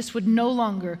in which this would no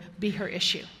longer be her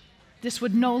issue. This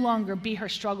would no longer be her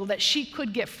struggle, that she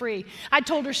could get free. I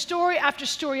told her story after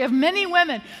story of many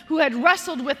women who had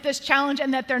wrestled with this challenge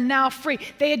and that they're now free.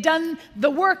 They had done the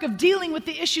work of dealing with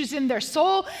the issues in their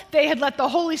soul. They had let the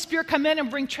Holy Spirit come in and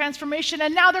bring transformation,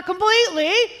 and now they're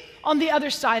completely on the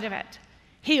other side of it,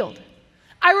 healed.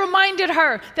 I reminded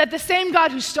her that the same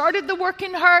God who started the work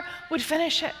in her would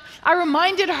finish it. I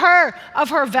reminded her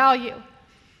of her value.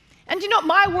 And you know,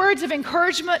 my words of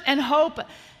encouragement and hope,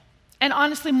 and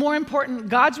honestly, more important,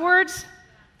 God's words,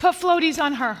 put floaties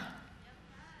on her.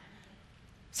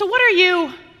 So what are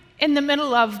you in the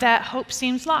middle of that hope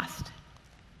seems lost?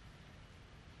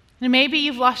 And maybe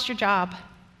you've lost your job.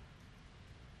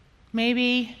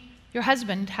 Maybe your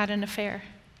husband had an affair.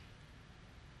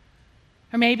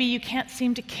 Or maybe you can't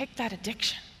seem to kick that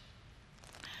addiction.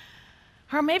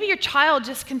 Or maybe your child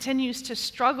just continues to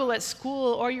struggle at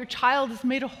school, or your child has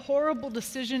made a horrible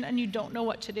decision and you don't know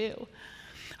what to do.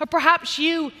 Or perhaps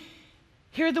you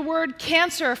hear the word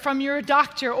cancer from your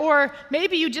doctor, or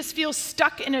maybe you just feel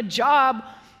stuck in a job,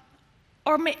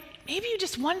 or maybe you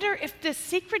just wonder if this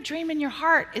secret dream in your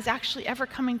heart is actually ever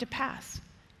coming to pass.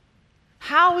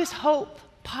 How is hope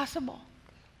possible?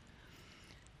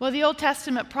 Well, the Old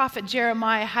Testament prophet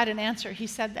Jeremiah had an answer. He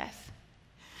said this.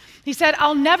 He said,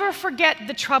 "I'll never forget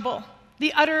the trouble,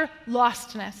 the utter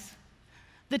lostness,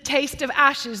 the taste of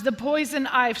ashes, the poison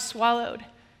I've swallowed."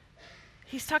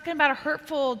 He's talking about a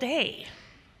hurtful day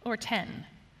or 10.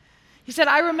 He said,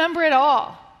 "I remember it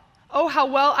all. Oh, how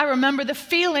well I remember the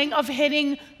feeling of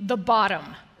hitting the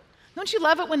bottom." Don't you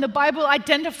love it when the Bible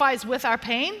identifies with our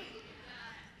pain? He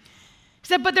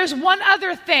said, "But there's one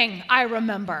other thing I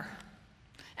remember.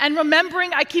 And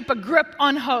remembering, I keep a grip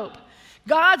on hope.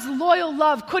 God's loyal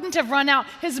love couldn't have run out.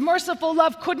 His merciful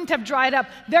love couldn't have dried up.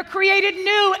 They're created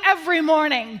new every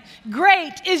morning.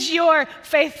 Great is your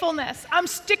faithfulness." I'm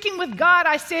sticking with God.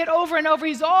 I say it over and over.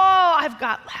 He's all I've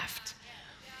got left.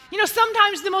 You know,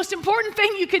 sometimes the most important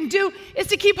thing you can do is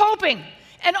to keep hoping.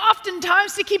 And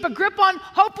oftentimes to keep a grip on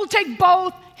hope will take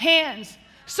both hands.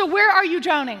 So where are you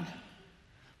drowning?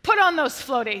 Put on those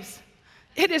floaties.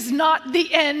 It is not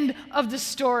the end of the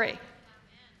story.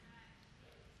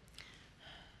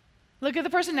 Look at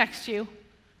the person next to you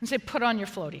and say, "Put on your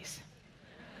floaties."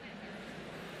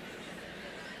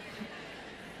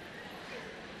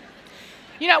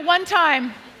 You know, at one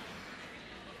time,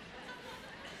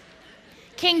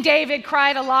 King David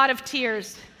cried a lot of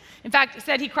tears. In fact, it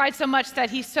said he cried so much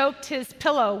that he soaked his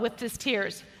pillow with his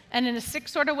tears. And in a sick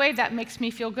sort of way, that makes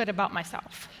me feel good about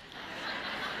myself.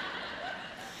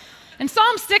 And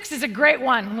Psalm 6 is a great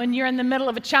one when you're in the middle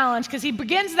of a challenge, because he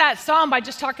begins that psalm by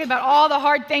just talking about all the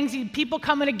hard things, people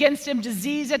coming against him,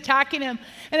 disease attacking him.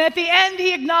 And at the end,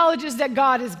 he acknowledges that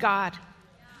God is God.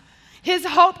 His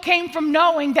hope came from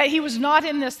knowing that he was not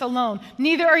in this alone.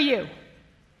 Neither are you.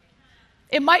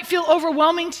 It might feel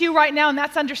overwhelming to you right now, and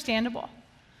that's understandable.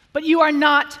 But you are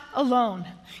not alone.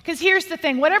 Because here's the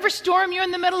thing, whatever storm you're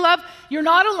in the middle of, you're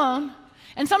not alone.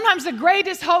 And sometimes the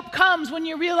greatest hope comes when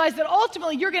you realize that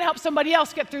ultimately you're going to help somebody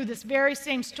else get through this very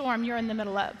same storm you're in the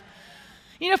middle of.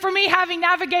 You know, for me, having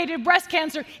navigated breast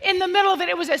cancer, in the middle of it,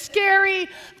 it was a scary,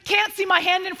 can't see my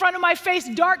hand in front of my face,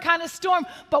 dark kind of storm.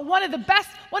 But one of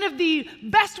the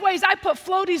best ways I put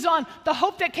floaties on, the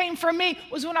hope that came from me,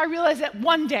 was when I realized that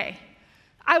one day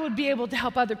I would be able to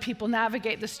help other people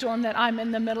navigate the storm that I'm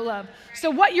in the middle of. So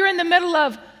what you're in the middle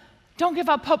of, don't give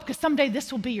up hope, because someday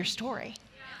this will be your story.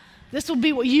 This will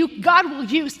be what God will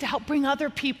use to help bring other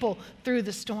people through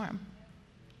the storm.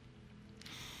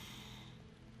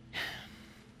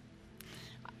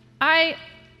 I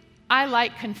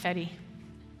like confetti.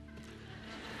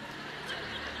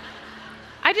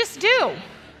 I just do.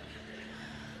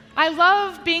 I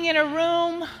love being in a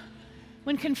room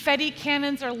when confetti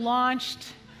cannons are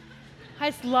launched. I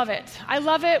just love it. I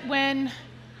love it when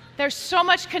there's so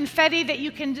much confetti that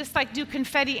you can just do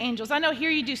confetti angels. I know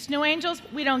here you do snow angels.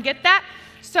 We don't get that.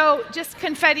 So just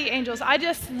confetti angels. I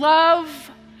just love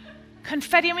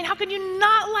confetti. I mean, how can you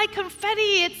not like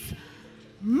confetti? It's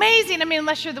amazing. I mean,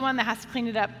 unless you're the one that has to clean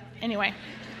it up. Anyway.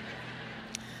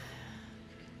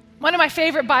 One of my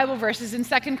favorite Bible verses in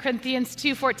 2 Corinthians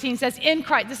 2:14 says, "In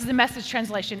Christ," this is the Message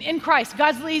translation, "In Christ,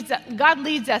 God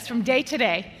leads us from day to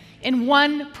day in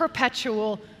one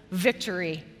perpetual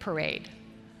victory parade.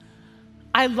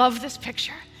 I love this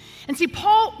picture. And see,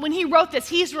 Paul, when he wrote this,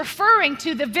 he's referring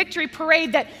to the victory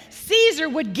parade that Caesar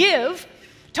would give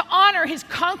to honor his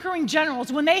conquering generals.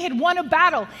 When they had won a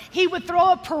battle, he would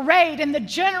throw a parade, and the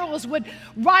generals would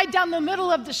ride down the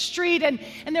middle of the street, and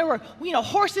there were,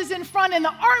 horses in front, and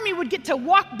the army would get to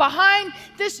walk behind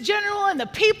this general and the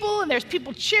people, and there's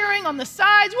people cheering on the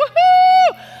sides,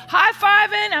 woohoo,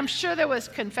 high-fiving. I'm sure there was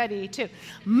confetti too.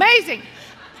 Amazing.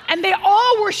 And they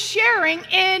all were sharing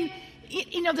in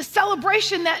the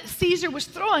celebration that Caesar was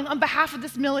throwing on behalf of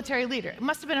this military leader. It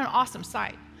must have been an awesome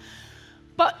sight.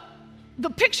 But the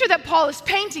picture that Paul is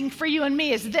painting for you and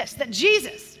me is this, that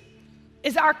Jesus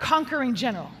is our conquering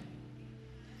general.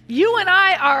 You and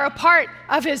I are a part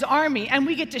of his army, and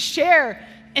we get to share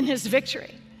in his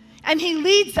victory. And he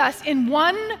leads us in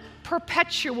one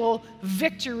perpetual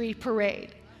victory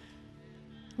parade.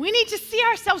 We need to see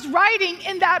ourselves riding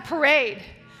in that parade.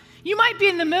 You might be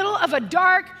in the middle of a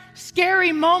dark,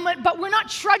 scary moment, but we're not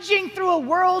trudging through a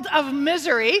world of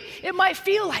misery. It might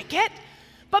feel like it.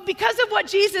 But because of what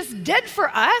Jesus did for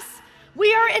us,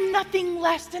 we are in nothing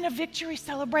less than a victory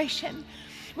celebration.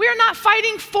 We are not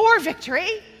fighting for victory.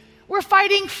 We're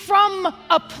fighting from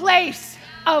a place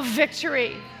of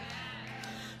victory.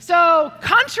 So,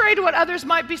 contrary to what others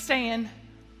might be saying,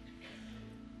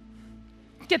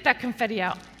 get that confetti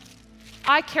out.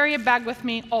 I carry a bag with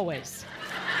me always.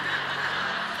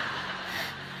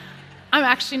 I'm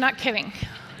actually not kidding.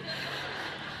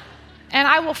 And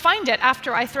I will find it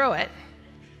after I throw it.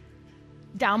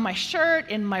 Down my shirt,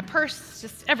 in my purse,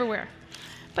 just everywhere.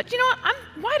 But you know what?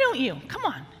 Why don't you? Come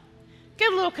on.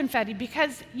 Get a little confetti,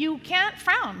 because you can't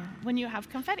frown when you have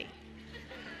confetti.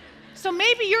 So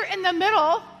maybe you're in the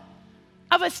middle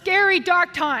of a scary,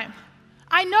 dark time.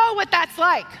 I know what that's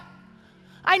like.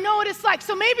 I know what it's like.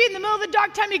 So maybe in the middle of the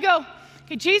dark time you go,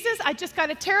 okay, Jesus, I just got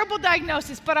a terrible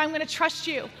diagnosis, but I'm going to trust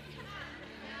you.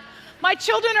 My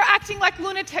children are acting like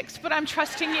lunatics, but I'm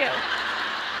trusting you.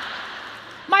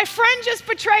 My friend just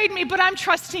betrayed me, but I'm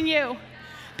trusting you,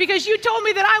 because you told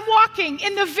me that I'm walking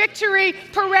in the victory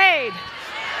parade.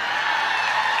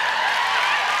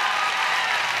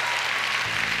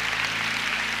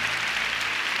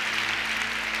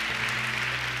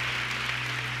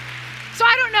 So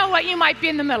I don't know what you might be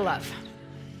in the middle of.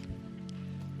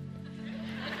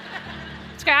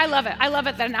 It's okay, I love it. I love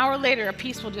it that an hour later a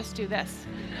piece will just do this.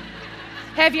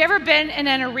 Have you ever been in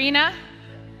an arena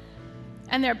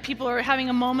and there people are having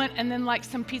a moment, and then like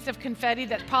some piece of confetti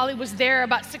that probably was there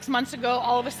about 6 months ago,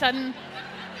 all of a sudden?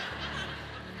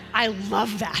 I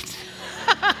love that.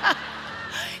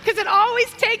 Because it always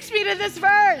takes me to this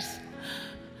verse.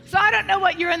 So I don't know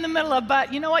what you're in the middle of,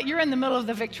 but you know what? You're in the middle of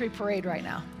the victory parade right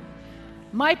now.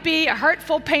 Might be a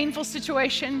hurtful, painful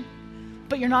situation,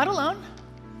 but you're not alone,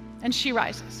 and she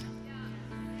rises.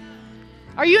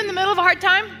 Are you in the middle of a hard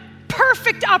time?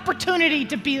 Perfect opportunity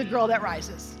to be the girl that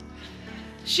rises.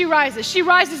 She rises. She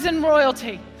rises in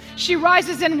royalty. She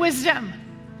rises in wisdom.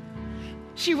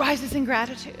 She rises in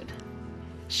gratitude.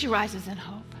 She rises in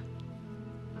hope.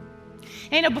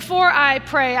 And before I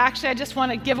pray, actually, I just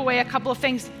want to give away a couple of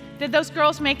things. Did those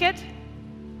girls make it?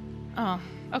 Oh,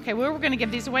 okay. Well, we're going to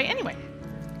give these away anyway.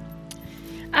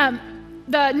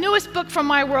 The newest book from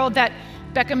my world that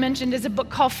Becca mentioned is a book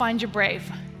called Find Your Brave.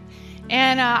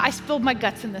 And I spilled my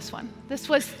guts in this one. This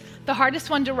was the hardest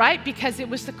one to write because it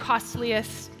was the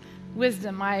costliest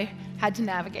wisdom I had to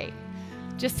navigate,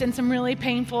 just in some really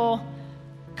painful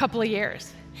couple of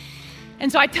years.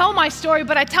 And so I tell my story,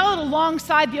 but I tell it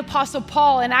alongside the Apostle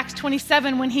Paul in Acts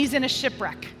 27 when he's in a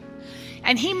shipwreck.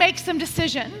 And he makes some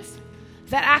decisions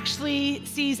that actually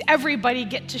sees everybody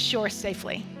get to shore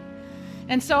safely.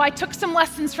 And so I took some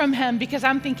lessons from him, because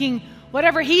I'm thinking,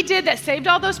 whatever he did that saved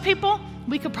all those people,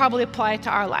 we could probably apply it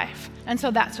to our life. And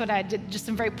so that's what I did, just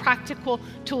some very practical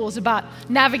tools about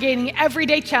navigating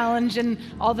everyday challenge and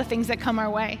all the things that come our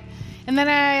way. And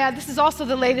then this is also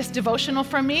the latest devotional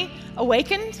from me,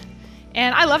 Awakened.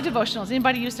 And I love devotionals.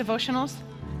 Anybody use devotionals?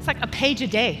 It's like a page a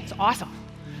day. It's awesome,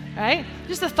 right?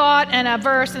 Just a thought and a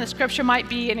verse and a scripture might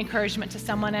be an encouragement to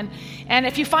someone. And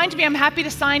if you find me, I'm happy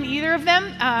to sign either of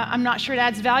them. I'm not sure it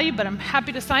adds value, but I'm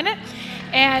happy to sign it.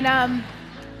 And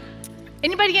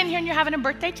anybody in here and you're having a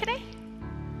birthday today?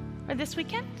 Or this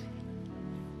weekend?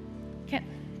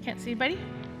 Can't see anybody?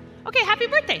 Okay, happy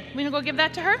birthday. We gonna go give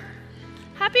that to her?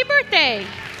 Happy birthday.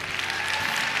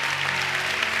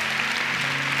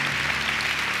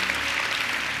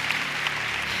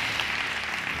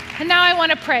 And now I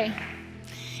want to pray.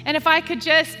 And if I could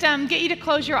just get you to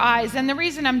close your eyes. And the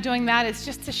reason I'm doing that is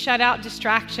just to shut out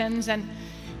distractions and,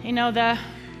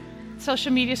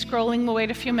 social media scrolling will wait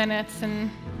a few minutes,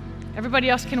 and everybody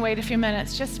else can wait a few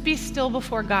minutes. Just be still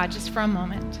before God just for a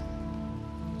moment.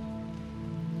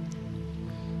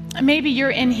 And maybe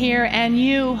you're in here and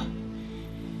you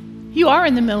are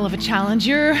in the middle of a challenge.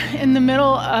 You're in the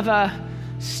middle of a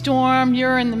storm.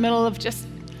 You're in the middle of just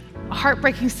a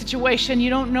heartbreaking situation. You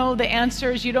don't know the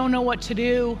answers. You don't know what to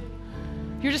do.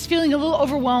 You're just feeling a little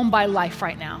overwhelmed by life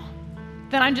right now.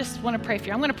 Then I just want to pray for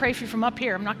you. I'm going to pray for you from up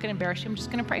here. I'm not going to embarrass you. I'm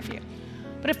just going to pray for you.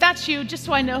 But if that's you, just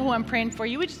so I know who I'm praying for,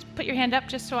 you would just put your hand up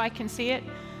just so I can see it.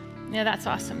 Yeah, that's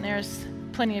awesome. There's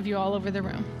plenty of you all over the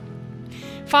room.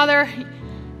 Father,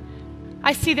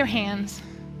 I see their hands,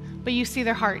 but you see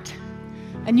their heart.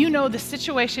 And you know the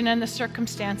situation and the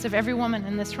circumstance of every woman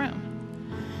in this room.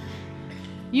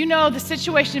 You know the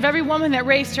situation of every woman that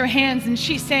raised her hands, and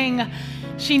she's saying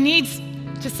she needs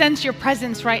to sense your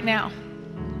presence right now.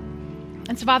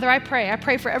 And so, Father, I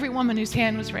pray for every woman whose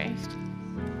hand was raised.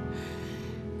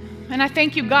 And I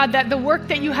thank you, God, that the work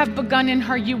that you have begun in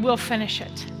her, you will finish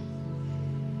it.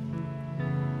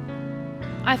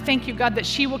 I thank you, God, that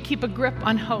she will keep a grip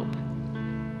on hope.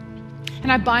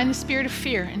 And I bind the spirit of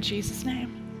fear in Jesus' name.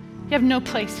 You have no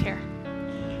place here.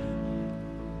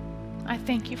 I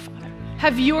thank you, Father.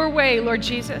 Have your way, Lord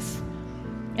Jesus,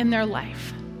 in their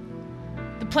life.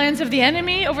 The plans of the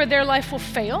enemy over their life will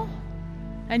fail,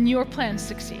 and your plans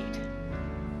succeed.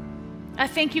 I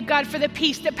thank you, God, for the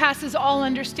peace that passes all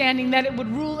understanding, that it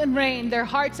would rule and reign their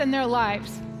hearts and their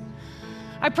lives.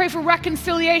 I pray for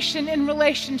reconciliation in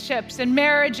relationships and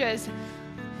marriages.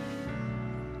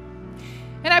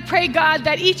 And I pray, God,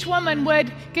 that each woman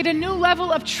would get a new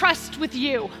level of trust with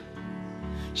you.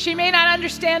 She may not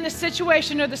understand the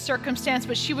situation or the circumstance,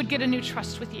 but she would get a new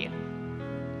trust with you.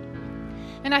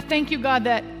 And I thank you, God,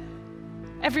 that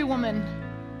every woman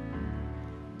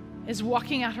is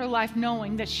walking out her life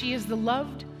knowing that she is the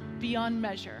loved beyond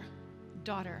measure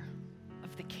daughter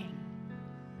of the King.